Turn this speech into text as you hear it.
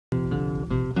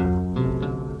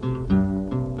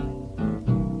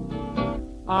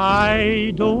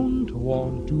I don't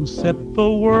want to set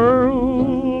the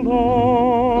world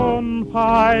on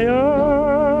fire.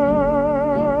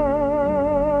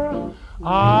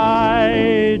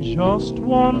 I just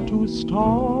want to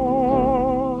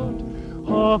start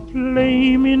a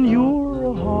flame in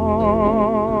your heart.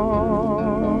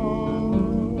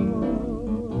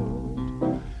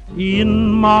 In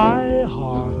my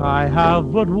heart I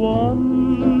have but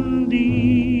one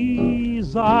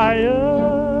desire,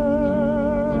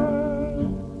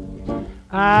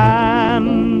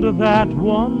 and that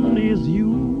one is you.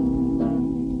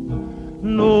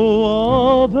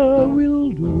 No other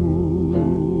will do.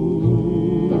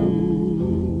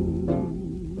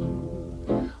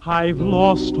 I've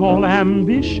lost all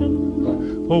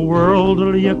ambition for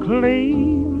worldly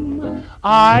acclaim.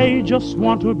 I just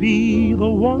want to be the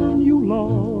one you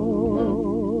love,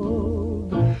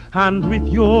 and with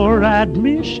your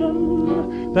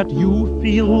admission that you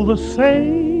feel the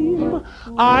same,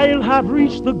 I'll have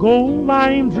reached the goal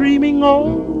I'm dreaming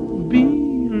of.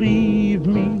 Believe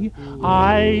me,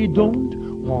 I don't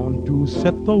want to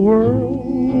set the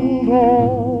world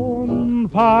on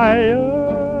fire.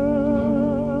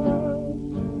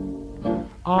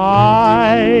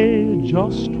 I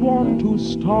just want to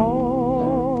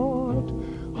start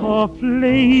a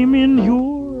flame in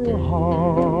your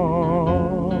heart.